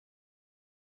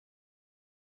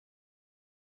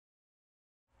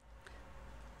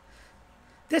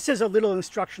This is a little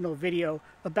instructional video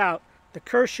about the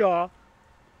Kershaw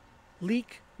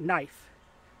Leek knife.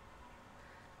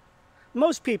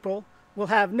 Most people will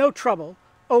have no trouble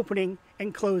opening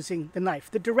and closing the knife.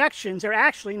 The directions are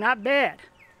actually not bad.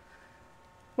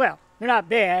 Well, they're not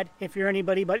bad if you're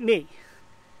anybody but me.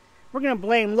 We're going to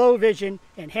blame low vision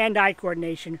and hand-eye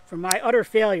coordination for my utter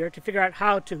failure to figure out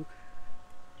how to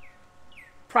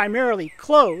primarily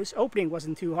close, opening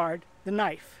wasn't too hard, the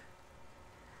knife.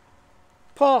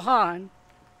 Paul Haan,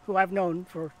 who I've known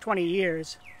for 20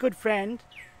 years, good friend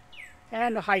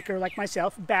and a hiker like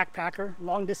myself, backpacker,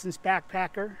 long-distance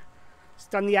backpacker, has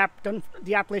done the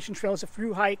Appalachian Trails, a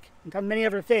through hike, and done many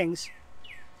other things,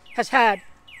 has had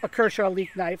a Kershaw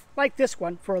Leek knife like this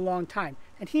one for a long time.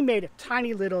 And he made a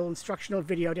tiny little instructional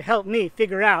video to help me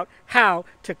figure out how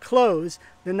to close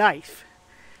the knife.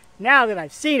 Now that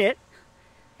I've seen it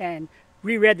and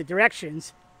reread the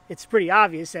directions, it's pretty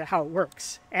obvious how it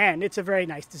works, and it's a very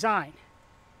nice design.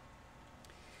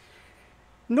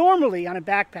 Normally on a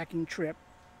backpacking trip,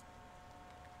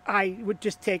 I would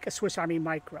just take a Swiss Army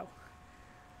Micro.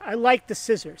 I like the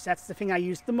scissors. That's the thing I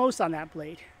use the most on that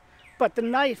blade. But the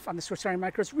knife on the Swiss Army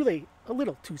Micro is really a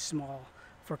little too small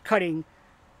for cutting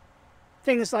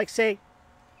things like, say,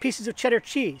 pieces of cheddar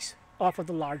cheese off of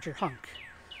the larger hunk.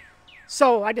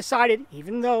 So I decided,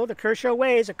 even though the Kershaw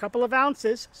weighs a couple of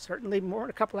ounces, certainly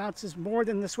a couple ounces more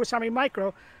than the Swiss Army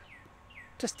Micro,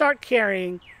 to start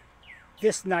carrying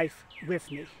this knife with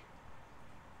me.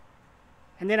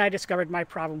 And then I discovered my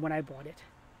problem when I bought it.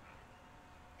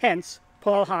 Hence,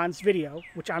 Paul Haan's video,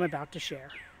 which I'm about to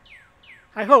share.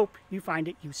 I hope you find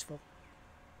it useful.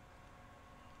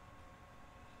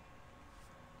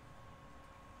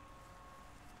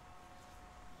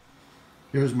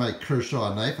 Here's my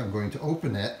Kershaw knife. I'm going to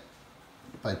open it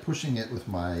by pushing it with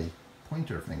my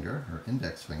pointer finger, or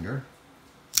index finger,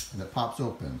 and it pops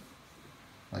open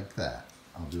like that.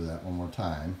 I'll do that one more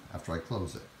time after I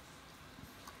close it.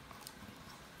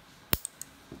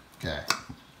 Okay.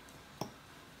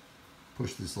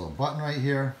 Push this little button right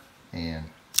here, and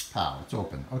pow, it's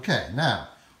open. Okay, now,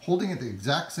 holding it the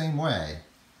exact same way,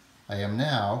 I am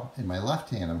now, in my left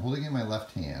hand, I'm holding it in my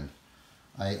left hand,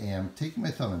 I am taking my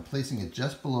thumb and placing it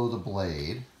just below the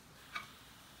blade,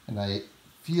 and I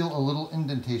feel a little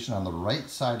indentation on the right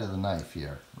side of the knife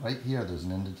here. Right here, there's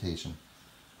an indentation.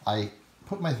 I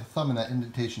put my thumb in that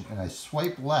indentation and I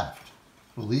swipe left,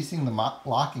 releasing the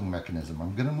locking mechanism.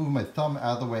 I'm going to move my thumb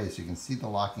out of the way so you can see the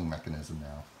locking mechanism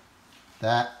now.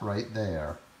 That right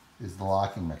there is the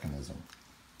locking mechanism.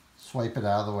 Swipe it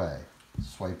out of the way.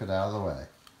 Swipe it out of the way.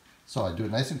 So I do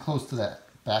it nice and close to that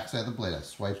back side of the blade. I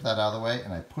swipe that out of the way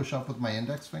and I push up with my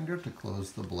index finger to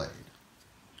close the blade.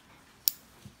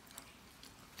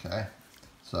 Okay,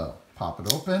 so pop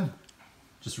it open.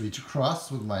 Just reach across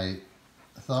with my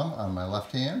thumb on my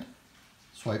left hand.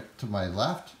 Swipe to my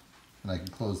left and I can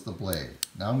close the blade.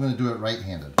 Now I'm going to do it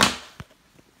right-handed.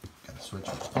 Gotta switch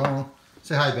my phone.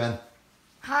 Say hi, Ben.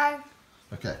 Hi.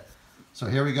 Okay, so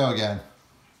here we go again.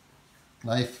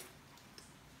 Knife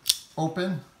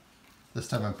open. This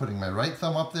time I'm putting my right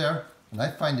thumb up there, and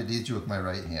I find it easier with my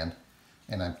right hand.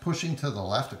 And I'm pushing to the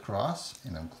left across,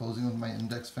 and I'm closing with my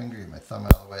index finger, get my thumb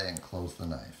out of the way, and close the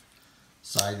knife.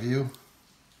 Side view,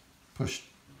 push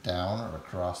down or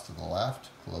across to the left,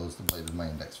 close the blade with my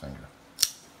index finger.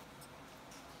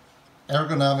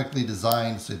 Ergonomically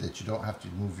designed so that you don't have to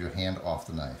move your hand off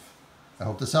the knife. I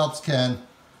hope this helps, Ken.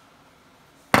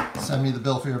 Send me the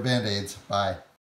bill for your Band-Aids. Bye.